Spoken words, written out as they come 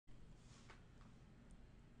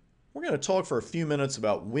We're going to talk for a few minutes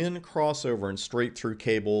about when crossover and straight-through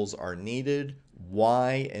cables are needed,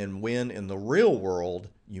 why, and when in the real world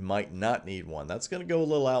you might not need one. That's going to go a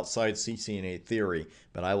little outside CCNA theory,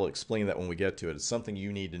 but I will explain that when we get to it. It's something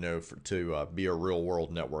you need to know to be a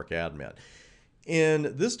real-world network admin.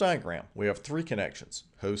 In this diagram, we have three connections: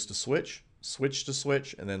 host to switch, switch to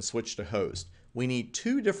switch, and then switch to host. We need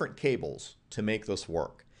two different cables to make this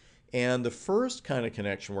work. And the first kind of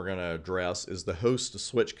connection we're going to address is the host to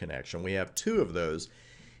switch connection. We have two of those.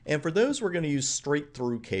 And for those, we're going to use straight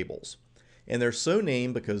through cables. And they're so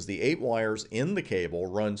named because the 8 wires in the cable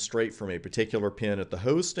run straight from a particular pin at the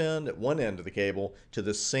host end, at one end of the cable, to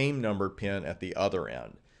the same numbered pin at the other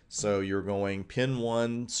end. So you're going pin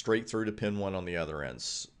 1 straight through to pin 1 on the other end,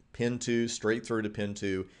 pin 2 straight through to pin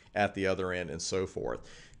 2 at the other end, and so forth.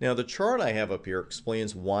 Now the chart I have up here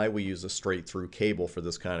explains why we use a straight through cable for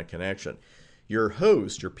this kind of connection. Your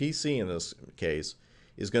host, your PC in this case,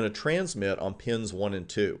 is going to transmit on pins 1 and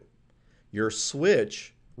 2. Your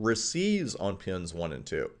switch receives on pins 1 and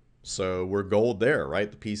 2. So we're gold there, right?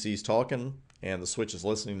 The PC is talking and the switch is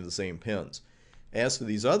listening to the same pins. As for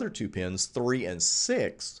these other two pins, 3 and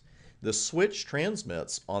 6, the switch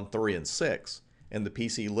transmits on 3 and 6. And the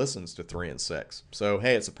PC listens to 3 and 6. So,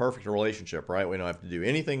 hey, it's a perfect relationship, right? We don't have to do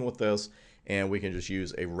anything with this, and we can just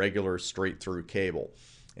use a regular straight-through cable.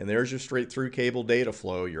 And there's your straight-through cable data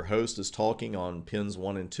flow. Your host is talking on pins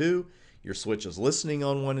 1 and 2. Your switch is listening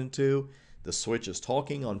on 1 and 2. The switch is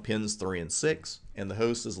talking on pins 3 and 6. And the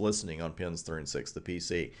host is listening on pins 3 and 6, the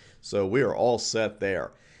PC. So we are all set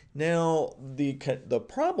there. Now, the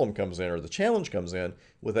problem comes in, or the challenge comes in,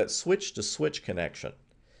 with that switch-to-switch connection.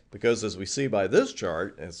 Because as we see by this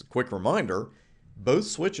chart, as a quick reminder, both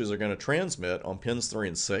switches are going to transmit on pins 3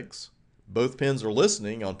 and 6. Both pins are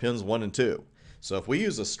listening on pins 1 and 2. So if we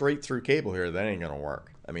use a straight through cable here, that ain't going to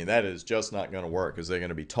work. I mean, that is just not going to work, because they're going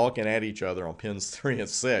to be talking at each other on pins 3 and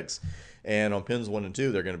 6. And on pins 1 and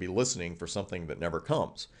 2, they're going to be listening for something that never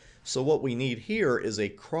comes. So what we need here is a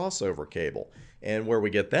crossover cable. And where we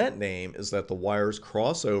get that name is that the wires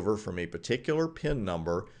cross over from a particular pin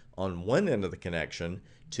number on one end of the connection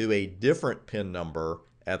to a different pin number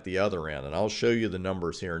at the other end. And I'll show you the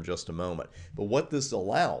numbers here in just a moment. But what this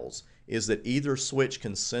allows is that either switch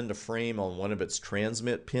can send a frame on one of its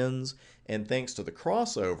transmit pins, and thanks to the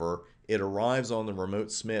crossover, it arrives on the remote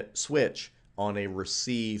switch on a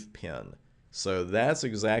receive pin. So that's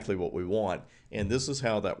exactly what we want, and this is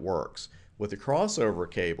how that works. With the crossover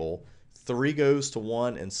cable, 3 goes to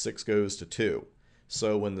 1 and 6 goes to 2.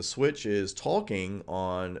 So when the switch is talking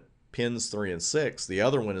on pins 3 and 6, the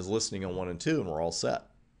other one is listening on 1 and 2, and we're all set.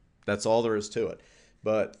 That's all there is to it.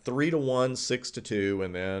 But 3 to 1, 6 to 2,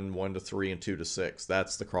 and then 1 to 3 and 2 to 6.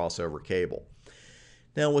 That's the crossover cable.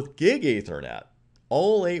 Now with Gig Ethernet,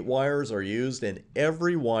 all 8 wires are used, and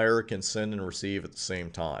every wire can send and receive at the same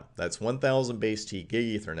time. That's 1000 base T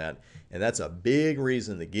Gig Ethernet, and that's a big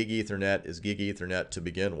reason that Gig Ethernet is Gig Ethernet to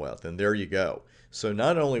begin with. And there you go. So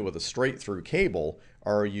not only with a straight through cable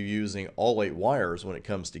are you using all 8 wires when it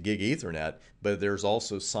comes to Gig Ethernet, but there's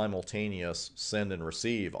also simultaneous send and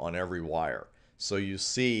receive on every wire. So you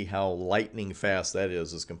see how lightning fast that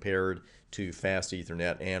is as compared to fast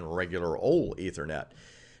Ethernet and regular old Ethernet.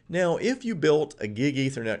 Now, if you built a Gig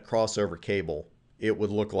Ethernet crossover cable, it would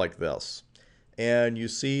look like this. And you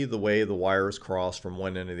see the way the wires cross from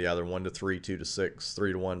one end to the other: 1 to 3, 2 to 6,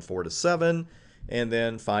 3 to 1, 4 to 7, and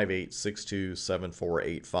then 5, 8, 6, 2, 7, 4,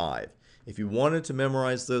 8, 5. If you wanted to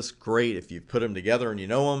memorize this, great. If you put them together and you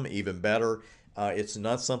know them, even better. It's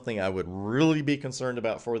not something I would really be concerned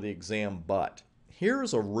about for the exam, but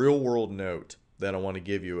here's a real-world note that I want to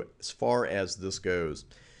give you as far as this goes,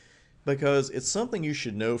 because it's something you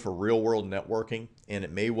should know for real-world networking, and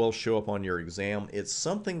it may well show up on your exam. It's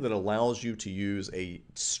something that allows you to use a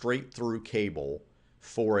straight-through cable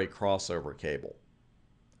for a crossover cable,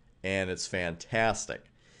 and it's fantastic.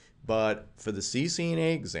 But for the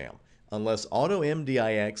CCNA exam, unless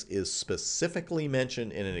AutoMDIX is specifically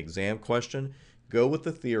mentioned in an exam question, go with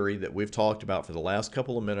the theory that we've talked about for the last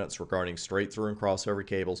couple of minutes regarding straight through and crossover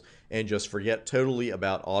cables, and just forget totally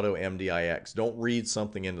about AutoMDIX. Don't read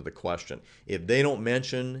something into the question. If they don't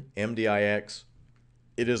mention MDIX,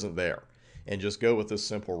 it isn't there. And just go with this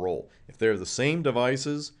simple rule. If they're the same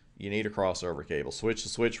devices, you need a crossover cable. Switch to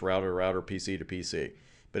switch, router to router, PC to PC.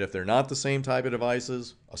 But if they're not the same type of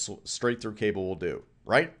devices, a straight through cable will do.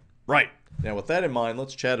 Right? Right. Now with that in mind,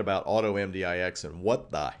 let's chat about AutoMDIX and what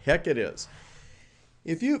the heck it is.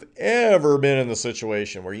 If you've ever been in the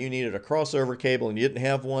situation where you needed a crossover cable and you didn't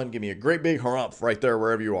have one, give me a great big harumph right there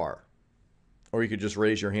wherever you are. Or you could just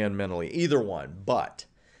raise your hand mentally. Either one. But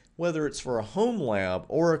whether it's for a home lab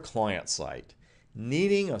or a client site,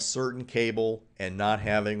 needing a certain cable and not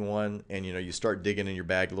having one, and you start digging in your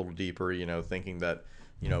bag a little deeper, thinking that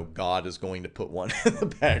God is going to put one in the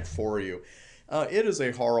bag for you. It is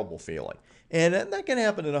a horrible feeling, and that can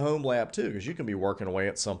happen in a home lab too, because you can be working away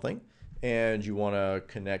at something and you want to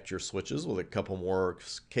connect your switches with a couple more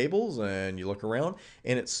cables, and you look around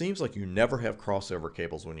and it seems like you never have crossover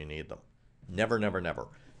cables when you need them. Never, never, never.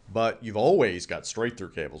 But you've always got straight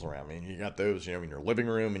through cables around. I mean, you got those, in your living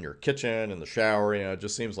room, in your kitchen, in the shower. It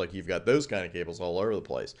just seems like you've got those kind of cables all over the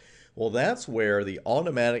place. Well, that's where the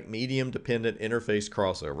automatic medium dependent interface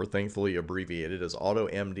crossover, thankfully abbreviated as Auto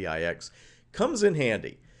MDIX, comes in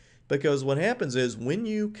handy. Because what happens is when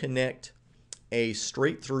you connect a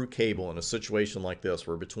straight through cable in a situation like this,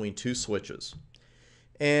 where between two switches,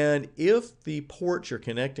 and if the ports you're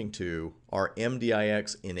connecting to are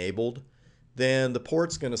MDIX enabled, then the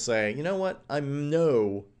port's going to say, you know what, I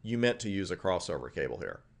know you meant to use a crossover cable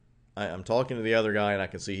here. I'm talking to the other guy and I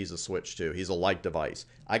can see he's a switch too. He's a like device.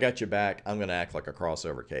 I got you back. I'm going to act like a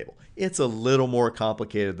crossover cable. It's a little more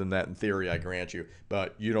complicated than that in theory, I grant you.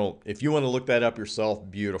 But if you want to look that up yourself,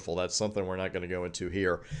 beautiful. That's something we're not going to go into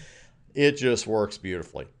here. It just works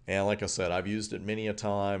beautifully. And like I said, I've used it many a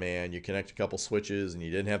time, and you connect a couple switches and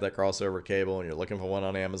you didn't have that crossover cable and you're looking for one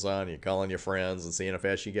on Amazon, and you're calling your friends and seeing how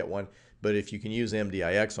fast you get one. But if you can use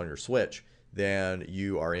MDIX on your switch, then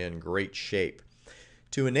you are in great shape.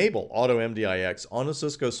 To enable Auto MDIX on a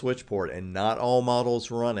Cisco switch port, and not all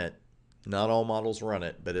models run it,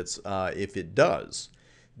 but it's if it does,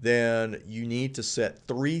 then you need to set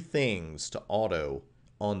 3 things to auto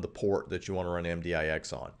on the port that you want to run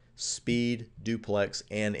MDIX on: speed, duplex,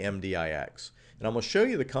 and MDIX. And I'm going to show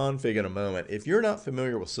you the config in a moment. If you're not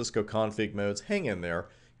familiar with Cisco config modes, hang in there,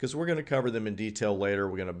 because we're going to cover them in detail later.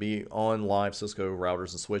 We're going to be on live Cisco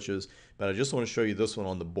routers and switches, but I just want to show you this one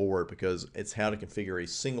on the board because it's how to configure a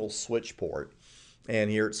single switch port. And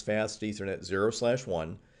here it's Fast Ethernet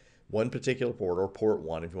 0/1, one particular port, or port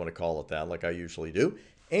 1 if you want to call it that, like I usually do.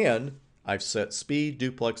 And I've set speed,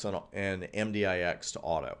 duplex, and MDIX to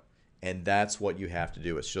auto. And that's what you have to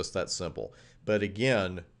do. It's just that simple. But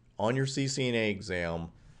again, on your CCNA exam,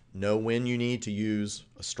 know when you need to use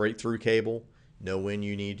a straight through cable, know when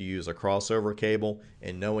you need to use a crossover cable,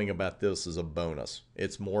 and knowing about this is a bonus.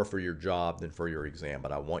 It's more for your job than for your exam,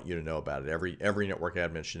 but I want you to know about it. Every network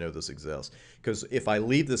admin should know this exists, because if I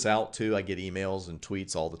leave this out too, I get emails and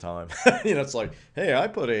tweets all the time. It's like, hey, I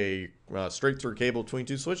put a straight through cable between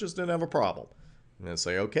 2 switches, didn't have a problem. And then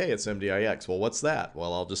say, okay, it's MDIX. Well, what's that?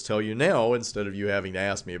 Well, I'll just tell you now instead of you having to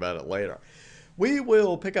ask me about it later. We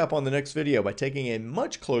will pick up on the next video by taking a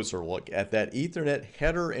much closer look at that Ethernet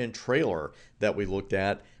header and trailer that we looked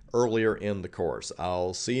at earlier in the course.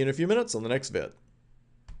 I'll see you in a few minutes on the next vid.